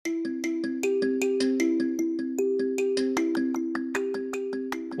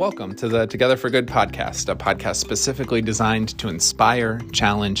Welcome to the Together for Good podcast, a podcast specifically designed to inspire,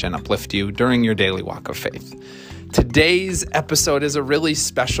 challenge, and uplift you during your daily walk of faith. Today's episode is a really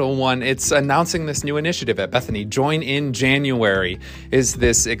special one. It's announcing this new initiative at Bethany. Join in January is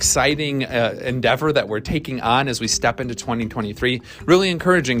this exciting endeavor that we're taking on as we step into 2023, really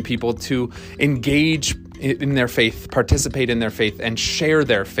encouraging people to engage in their faith, participate in their faith, and share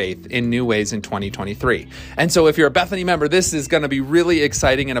their faith in new ways in 2023. And so if you're a Bethany member, this is going to be really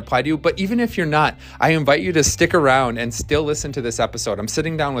exciting and apply to you. But even if you're not, I invite you to stick around and still listen to this episode. I'm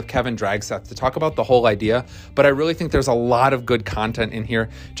sitting down with Kevin Dragseth to talk about the whole idea, but I really think there's a lot of good content in here,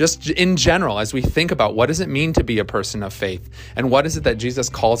 just in general, as we think about what does it mean to be a person of faith, and what is it that Jesus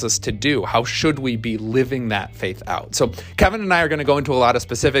calls us to do? How should we be living that faith out? So Kevin and I are going to go into a lot of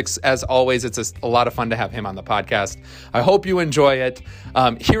specifics. As always, it's a lot of fun to have him on the podcast. I hope you enjoy it.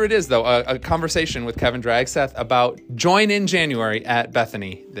 Here it is, though, a conversation with Kevin Dragseth about Join in January at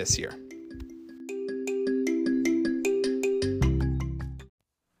Bethany this year.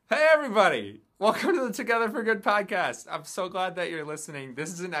 Hey, everybody. Welcome to the Together for Good podcast. I'm so glad that you're listening.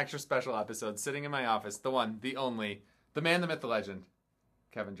 This is an extra special episode. Sitting in my office, the one, the only, the man, the myth, the legend,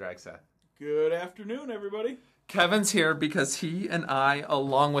 Kevin Dragseth. Good afternoon, everybody. Kevin's here because he and I,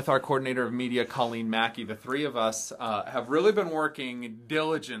 along with our coordinator of media, Colleen Mackey, the three of us have really been working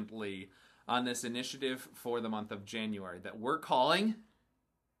diligently on this initiative for the month of January that we're calling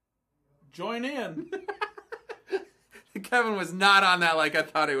Join in. Kevin was not on that like I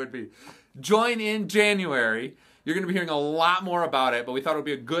thought he would be. Join in January. You're going to be hearing a lot more about it, but we thought it would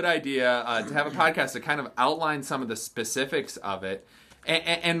be a good idea to have a podcast to kind of outline some of the specifics of it.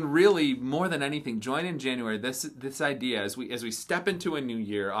 And really, more than anything, Join in January, this idea, as we step into a new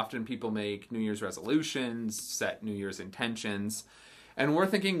year, often people make New Year's resolutions, set New Year's intentions, and we're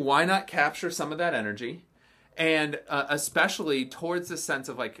thinking, why not capture some of that energy? And especially towards the sense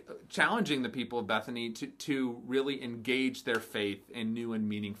of like challenging the people of Bethany to really engage their faith in new and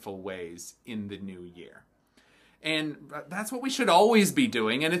meaningful ways in the new year. And that's what we should always be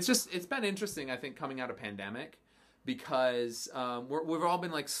doing. And it's been interesting, I think, coming out of pandemic, because we've all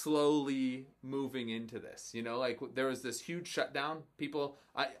been like slowly moving into this, you know, like there was this huge shutdown.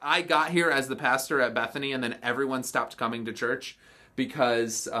 I got here as the pastor at Bethany, and then everyone stopped coming to church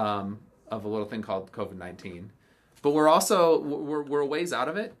because of a little thing called COVID-19. But we're a ways out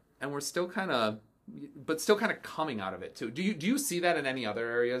of it, and we're still kind of coming out of it too. Do you see that in any other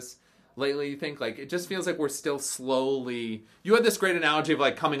areas lately? You think like it just feels like we're still slowly. You had this great analogy of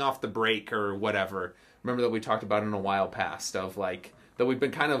like coming off the break or whatever. Remember that we talked about in a while past of like that we've been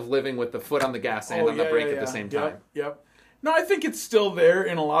kind of living with the foot on the gas and on the brake at the same time. Yep. No, I think it's still there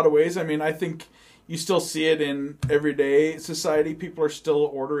in a lot of ways. I mean, I think you still see it in everyday society. People are still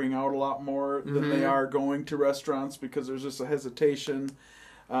ordering out a lot more than they are going to restaurants because there's just a hesitation.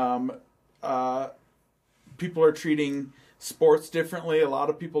 People are treating sports differently. A lot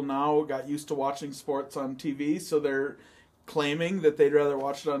of people now got used to watching sports on TV, so they're claiming that they'd rather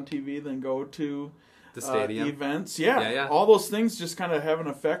watch it on TV than go to the stadium events. Yeah. All those things just kind of have an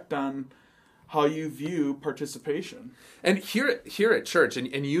effect on how you view participation. And here at church,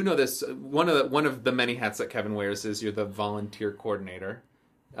 and you know this, one of the many hats that Kevin wears is you're the volunteer coordinator.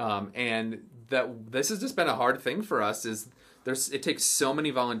 And that this has just been a hard thing for us it takes so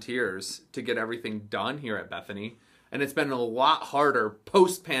many volunteers to get everything done here at Bethany. And it's been a lot harder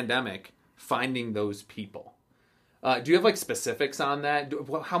post-pandemic finding those people. Do you have like specifics on that?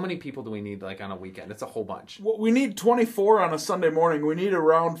 How many people do we need like on a weekend? It's a whole bunch. Well, we need 24 on a Sunday morning. We need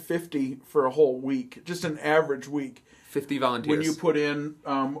around 50 for a whole week, just an average week. 50 volunteers. When you put in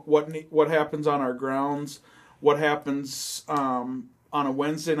what happens on our grounds, what happens on a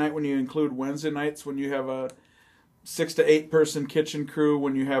Wednesday night when you include Wednesday nights, when you have a 6 to 8 person kitchen crew,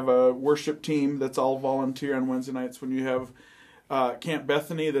 when you have a worship team that's all volunteer on Wednesday nights, when you have Camp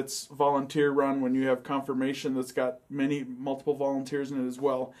Bethany that's volunteer run, when you have confirmation that's got multiple volunteers in it as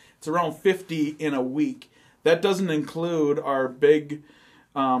well. It's around 50 in a week. That doesn't include our big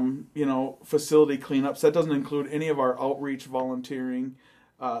facility cleanups. That doesn't include any of our outreach volunteering.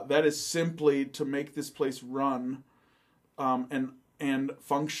 That is simply to make this place run and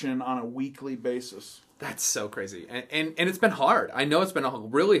function on a weekly basis. That's so crazy. And it's been hard. I know it's been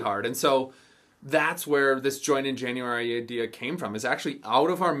really hard. And so that's where this Join in January idea came from, is actually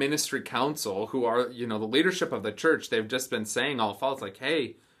out of our ministry council, who are, the leadership of the church. They've just been saying all fall, it's like,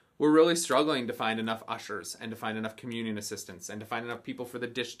 hey, we're really struggling to find enough ushers and to find enough communion assistants and to find enough people for the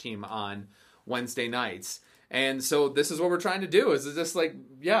dish team on Wednesday nights. And so this is what we're trying to do, is just like,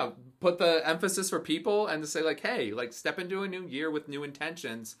 put the emphasis for people and to say like, hey, like step into a new year with new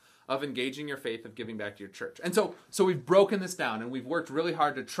intentions of engaging your faith, of giving back to your church. And so we've broken this down and we've worked really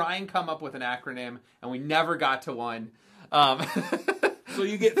hard to try and come up with an acronym, and we never got to one. So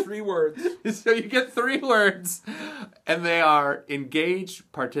you get 3 words. So you get 3 words, and they are engage,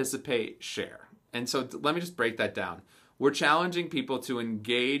 participate, share. And so let me just break that down. We're challenging people to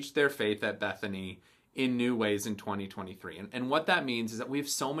engage their faith at Bethany in new ways in 2023. And what that means is that we have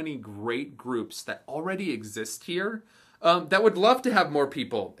so many great groups that already exist here that would love to have more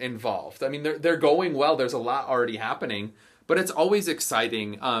people involved. I mean, they're going well. There's a lot already happening. But it's always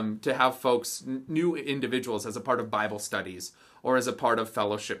exciting to have folks, new individuals, as a part of Bible studies or as a part of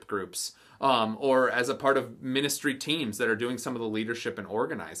fellowship groups or as a part of ministry teams that are doing some of the leadership and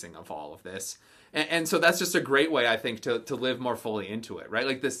organizing of all of this. And so that's just a great way, I think, to live more fully into it, right?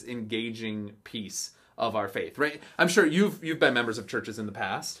 Like this engaging piece of our faith, right? I'm sure you've been members of churches in the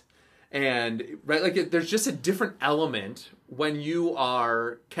past, and right, like there's just a different element when you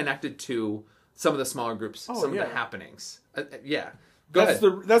are connected to some of the smaller groups, some of the happenings. Yeah, go ahead.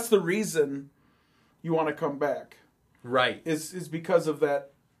 That's the reason you want to come back, right? Is because of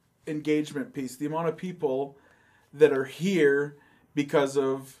that engagement piece. The amount of people that are here because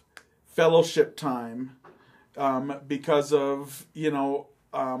of fellowship time, because of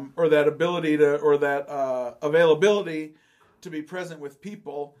or that ability to, or that availability to be present with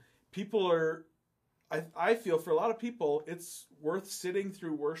people. People are, I feel for a lot of people, it's worth sitting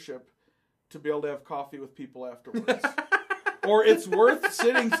through worship to be able to have coffee with people afterwards. Or it's worth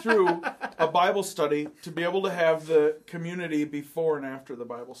sitting through a Bible study to be able to have the community before and after the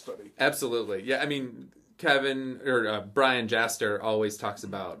Bible study. Absolutely. Yeah, I mean, Brian Jaster always talks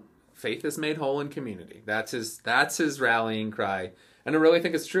about faith is made whole in community. That's his rallying cry. And I really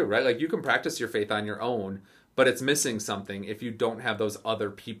think it's true, right? Like you can practice your faith on your own, but it's missing something if you don't have those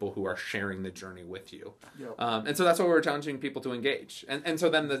other people who are sharing the journey with you. Yep. And so that's why we're challenging people to engage. And so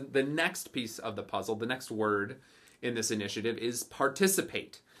then the next piece of the puzzle, the next word in this initiative is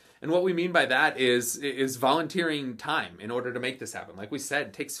participate. And what we mean by that is volunteering time in order to make this happen. Like we said,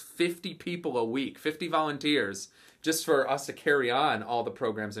 it takes 50 people a week, 50 volunteers, just for us to carry on all the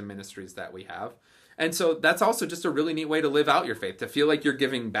programs and ministries that we have. And so that's also just a really neat way to live out your faith, to feel like you're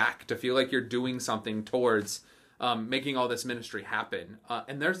giving back, to feel like you're doing something towards making all this ministry happen.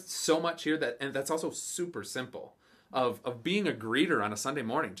 And there's so much here that's also super simple of being a greeter on a Sunday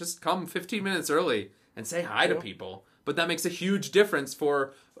morning. Just come 15 minutes early and say hi to people. But that makes a huge difference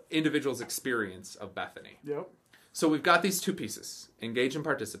for individuals' experience of Bethany. Yep. So we've got these 2 pieces, engage and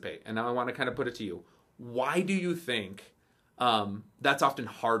participate. And now I want to kind of put it to you. Why do you think that's often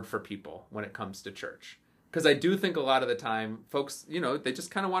hard for people when it comes to church? Because I do think a lot of the time folks, they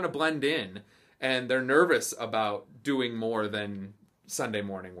just kind of want to blend in and they're nervous about doing more than Sunday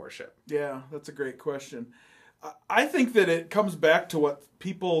morning worship. Yeah, that's a great question. I think that it comes back to what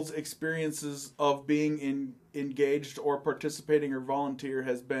people's experiences of being engaged or participating or volunteer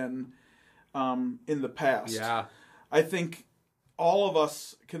has been in the past. Yeah. I think all of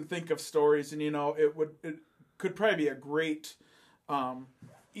us can think of stories, and it could probably be a great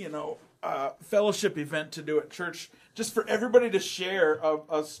fellowship event to do at church, just for everybody to share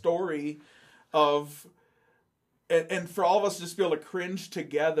a story of, and for all of us to just be able to cringe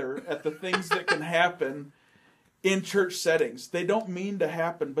together at the things that can happen in church settings. They don't mean to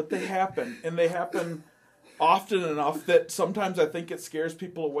happen, but they happen, and they happen often enough that sometimes I think it scares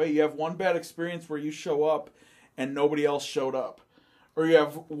people away. You have one bad experience where you show up and nobody else showed up. Or you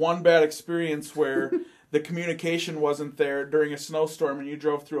have one bad experience where the communication wasn't there during a snowstorm and you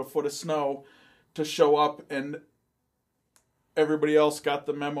drove through a foot of snow to show up and everybody else got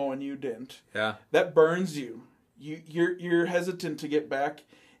the memo and you didn't. Yeah. That burns you. You're hesitant to get back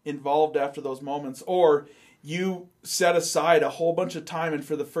involved after those moments. Or you set aside a whole bunch of time and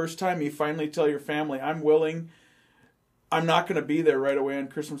for the first time you finally tell your family, I'm not going to be there right away on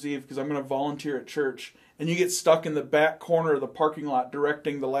Christmas Eve because I'm going to volunteer at church. And you get stuck in the back corner of the parking lot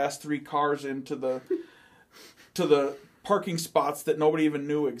directing the last 3 cars into the parking spots that nobody even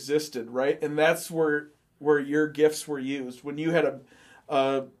knew existed, right? And that's where your gifts were used. When you had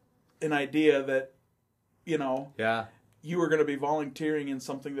an idea that, you were going to be volunteering in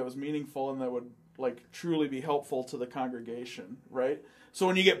something that was meaningful and that would truly be helpful to the congregation, right? So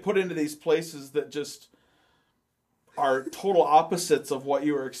when you get put into these places that just are total opposites of what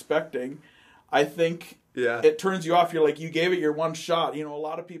you were expecting, I think it turns you off. You're you gave it your one shot. A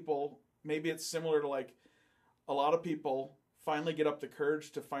lot of people, maybe it's similar to a lot of people finally get up the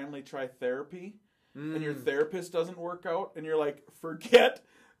courage to finally try therapy, and your therapist doesn't work out, and you're like, forget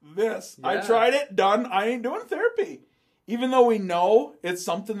this. Yeah. I tried it, done. I ain't doing therapy. even though we know it's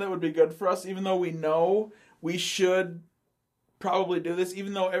something that would be good for us, even though we know we should probably do this,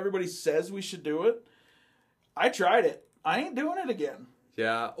 even though everybody says we should do it, I tried it. I ain't doing it again.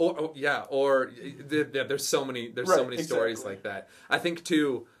 Yeah, or there's so many stories like that. I think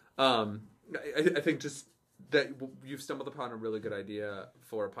too. I think just that you've stumbled upon a really good idea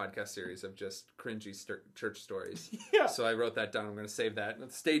for a podcast series of just cringy church stories. Yeah. So I wrote that down. I'm going to save that.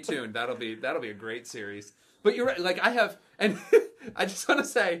 Stay tuned. That'll be a great series. But you're right. Like I have, and I just want to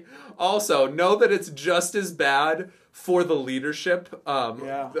say, also know that it's just as bad for the leadership. At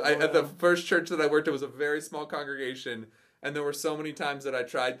the first church that I worked at was a very small congregation, and there were so many times that I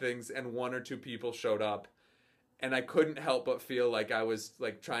tried things, and one or two people showed up. And I couldn't help but feel like I was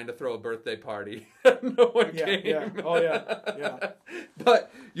like trying to throw a birthday party. No one came. Yeah. Oh yeah.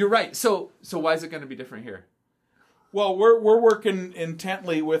 But you're right. So why is it going to be different here? Well, we're working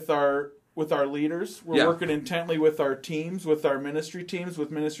intently with our leaders. We're working intently with our teams, with our ministry teams,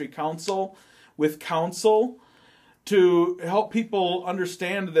 with ministry council, with council, to help people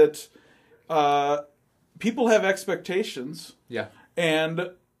understand that people have expectations. Yeah.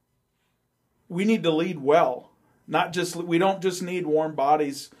 And we need to lead well. We don't just need warm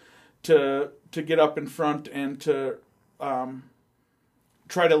bodies to get up in front and to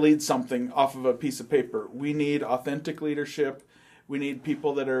try to lead something off of a piece of paper. We need authentic leadership. We need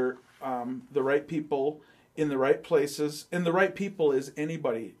people that are the right people in the right places. And the right people is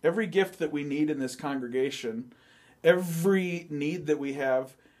anybody. Every gift that we need in this congregation, every need that we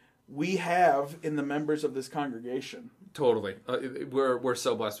have in the members of this congregation. Totally. We're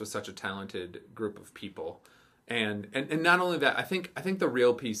so blessed with such a talented group of people. And not only that, I think the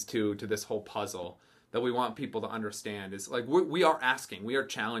real piece too to this whole puzzle that we want people to understand is like we are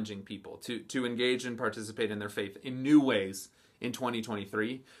challenging people to engage and participate in their faith in new ways in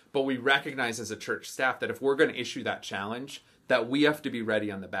 2023. But we recognize as a church staff that if we're going to issue that challenge, that we have to be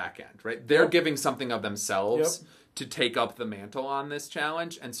ready on the back end, right? They're giving something of themselves to take up the mantle on this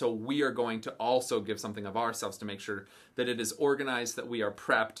challenge. And so we are going to also give something of ourselves to make sure that it is organized, that we are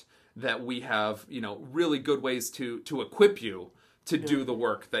prepped, that we have, really good ways to equip you to do the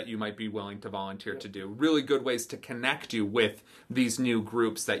work that you might be willing to volunteer to do. Really good ways to connect you with these new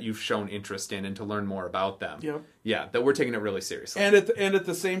groups that you've shown interest in and to learn more about them. Yep. Yeah, that we're taking it really seriously. And at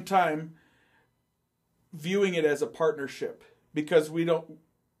the same time, viewing it as a partnership, because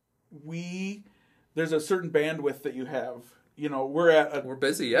there's a certain bandwidth that you have. We're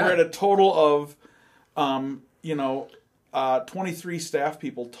busy, yeah. We're at a total of 23 staff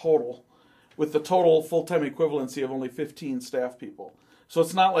people total, with the total full-time equivalency of only 15 staff people. So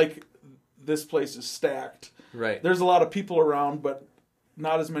it's not like this place is stacked. Right. There's a lot of people around, but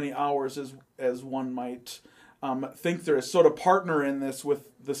not as many hours as one might think there is. So to partner in this with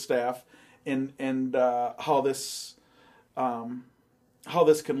the staff and how this can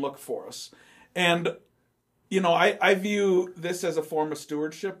look for us. And I view this as a form of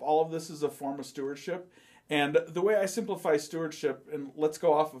stewardship. All of this is a form of stewardship. And the way I simplify stewardship, and let's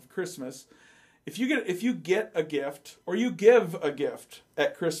go off of Christmas, if you get a gift or you give a gift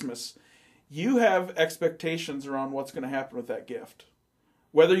at Christmas, you have expectations around what's going to happen with that gift.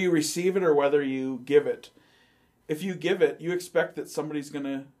 Whether you receive it or whether you give it. If you give it, you expect that somebody's going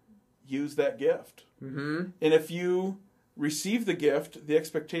to use that gift. Mm-hmm. And if you receive the gift, the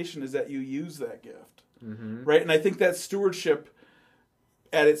expectation is that you use that gift. Mm-hmm. Right? And I think that stewardship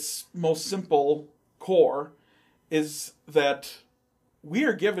at its most simple core is that we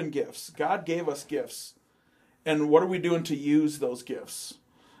are given gifts. God gave us gifts. And what are we doing to use those gifts?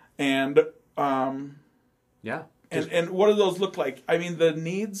 And and what do those look like? I mean, the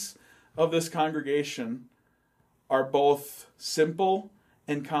needs of this congregation are both simple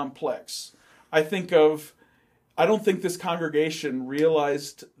and complex. I don't think this congregation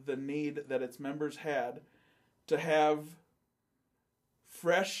realized the need that its members had to have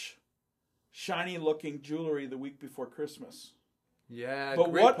fresh, shiny-looking jewelry the week before Christmas. Yeah,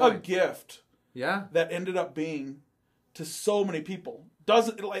 but what point. A gift! Yeah, that ended up being to so many people.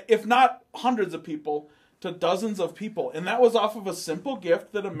 If not hundreds of people, to dozens of people, and that was off of a simple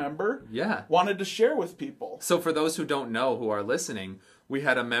gift that a member wanted to share with people. So for those who don't know, who are listening, we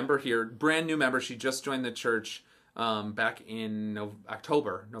had a member here, brand new member. She just joined the church back in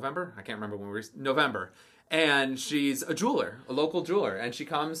November. I can't remember when November. And she's a jeweler, a local jeweler. And she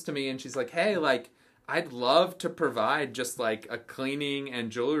comes to me and she's like, hey, I'd love to provide just a cleaning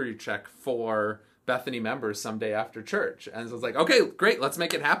and jewelry check for Bethany members someday after church. And so I was like, okay, great, let's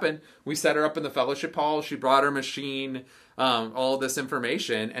make it happen. We set her up in the fellowship hall. She brought her machine, all this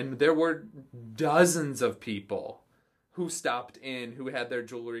information. And there were dozens of people who stopped in, who had their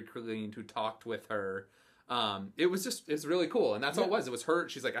jewelry cleaned, who talked with her. It's really cool. And that's all it was. It was her.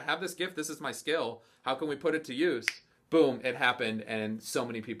 She's like, I have this gift. This is my skill. How can we put it to use? Boom, it happened. And so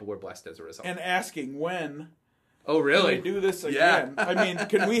many people were blessed as a result. And asking when. Oh, really? Can we do this again? Yeah. I mean,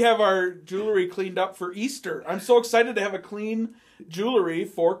 can we have our jewelry cleaned up for Easter? I'm so excited to have a clean jewelry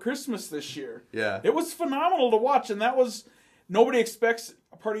for Christmas this year. Yeah. It was phenomenal to watch. And that was, nobody expects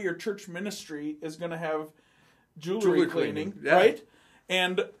a part of your church ministry is going to have jewelry cleaning, right?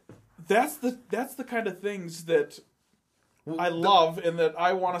 And that's the kind of things that I love and that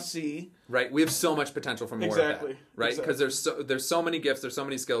I want to see. Right. We have so much potential for more of that. Right? Because there's so many gifts, there's so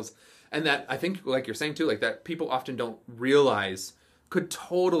many skills. And that, I think, like you're saying too, like that people often don't realize could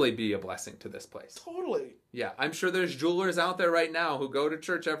totally be a blessing to this place. Totally. Yeah. I'm sure there's jewelers out there right now who go to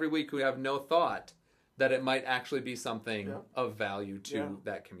church every week who have no thought that it might actually be something of value to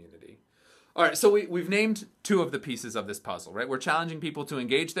that community. All right, so we've named two of the pieces of this puzzle, right? We're challenging people to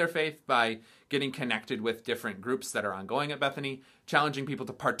engage their faith by getting connected with different groups that are ongoing at Bethany, challenging people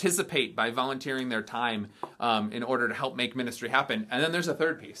to participate by volunteering their time in order to help make ministry happen. And then there's a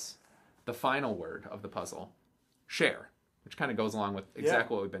third piece, the final word of the puzzle, share, which kind of goes along with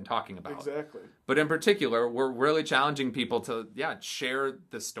exactly what we've been talking about. Exactly. But in particular, we're really challenging people to, share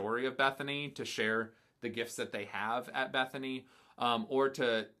the story of Bethany, to share the gifts that they have at Bethany, or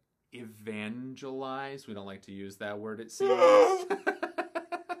to evangelize. We don't like to use that word, it seems.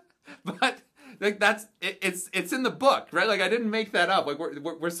 But like it's in the book, right? Like I didn't make that up. Like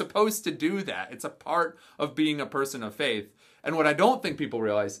we're supposed to do that. It's a part of being a person of faith. And what I don't think people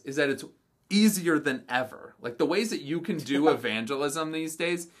realize is that it's easier than ever. Like the ways that you can do evangelism these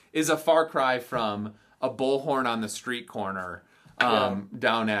days is a far cry from a bullhorn on the street corner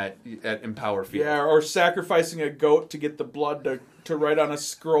down at Empower Field. Yeah, or sacrificing a goat to get the blood to write on a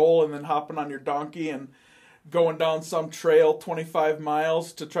scroll and then hopping on your donkey and going down some trail 25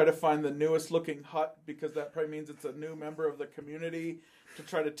 miles to try to find the newest looking hut because that probably means it's a new member of the community to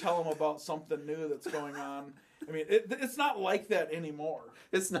try to tell them about something new that's going on. I mean, it's not like that anymore.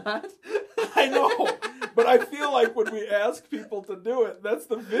 It's not? I know, but I feel like when we ask people to do it, that's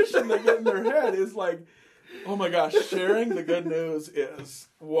the vision they get in their head is like, oh my gosh, sharing the good news is,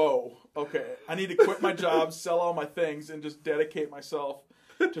 whoa, okay, I need to quit my job, sell all my things, and just dedicate myself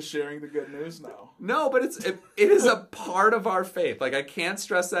to sharing the good news now. No, but it is a part of our faith. Like, I can't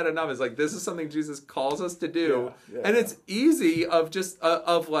stress that enough. It's like, this is something Jesus calls us to do. And it's easy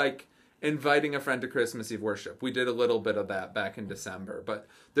of like inviting a friend to Christmas Eve worship. We did a little bit of that back in December. But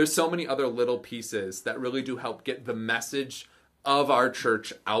there's so many other little pieces that really do help get the message of our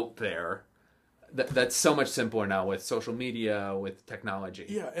church out there. That's so much simpler now with social media, with technology.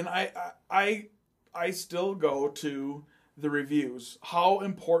 Yeah, and I still go to the reviews. How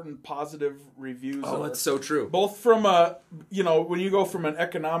important positive reviews are. Oh, that's so true. Both from when you go from an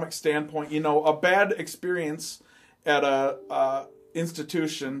economic standpoint, a bad experience at a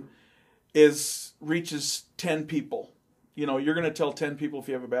institution reaches 10 people. You're going to tell 10 people if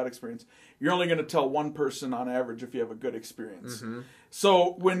you have a bad experience. You're only going to tell one person on average if you have a good experience. Mm-hmm.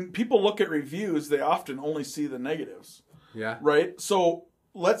 So when people look at reviews, they often only see the negatives. Yeah. Right? So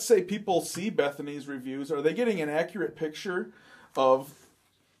let's say people see Bethany's reviews. Are they getting an accurate picture of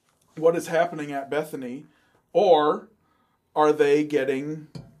what is happening at Bethany? Or are they getting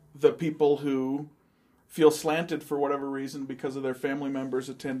the people who feel slanted for whatever reason because of their family members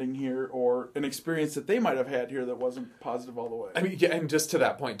attending here or an experience that they might have had here that wasn't positive all the way? I mean, yeah, and just to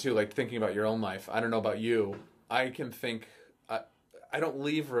that point too, like thinking about your own life, I don't know about you, I can think, I don't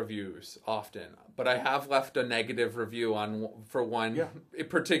leave reviews often, but I have left a negative review for one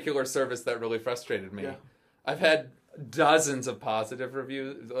particular service that really frustrated me. Yeah. I've had dozens of positive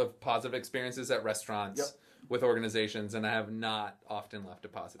reviews, of positive experiences at restaurants with organizations, and I have not often left a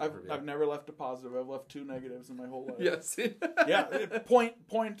positive review. I've never left a positive. I've left 2 negatives in my whole life. Yes. Yeah. Point.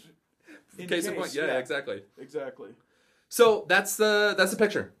 In case in point. Yeah, exactly. Exactly. So that's the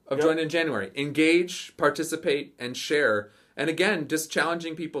picture of Join in January. Engage, participate, and share. And again, just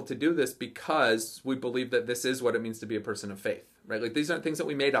challenging people to do this because we believe that this is what it means to be a person of faith, right? Like these aren't things that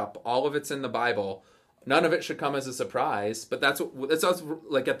we made up. All of it's in the Bible. None of it should come as a surprise, but that's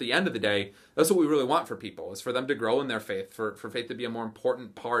like at the end of the day, that's what we really want for people, is for them to grow in their faith, for faith to be a more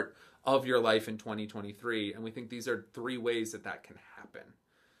important part of your life in 2023. And we think these are 3 ways that can happen.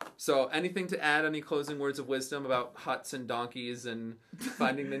 So anything to add, any closing words of wisdom about huts and donkeys and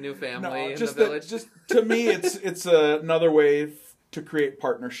finding the new family in the village? Just to me, it's another way to create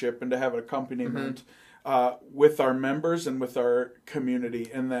partnership and to have an accompaniment with our members and with our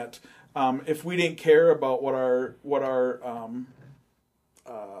community, and that if we didn't care about what our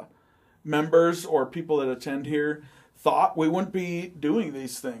members or people that attend here thought, we wouldn't be doing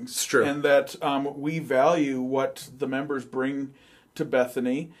these things. It's true. And that we value what the members bring to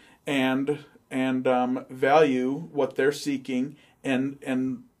Bethany, and value what they're seeking, and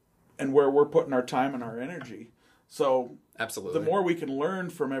where we're putting our time and our energy. So absolutely, the more we can learn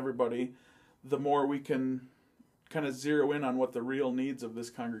from everybody, the more we can kind of zero in on what the real needs of this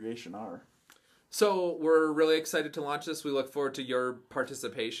congregation are. So we're really excited to launch this. We look forward to your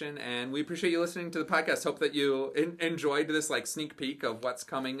participation, and we appreciate you listening to the podcast. Hope that you enjoyed this like sneak peek of what's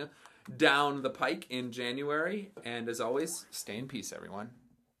coming down the pike in January. And as always, stay in peace, everyone.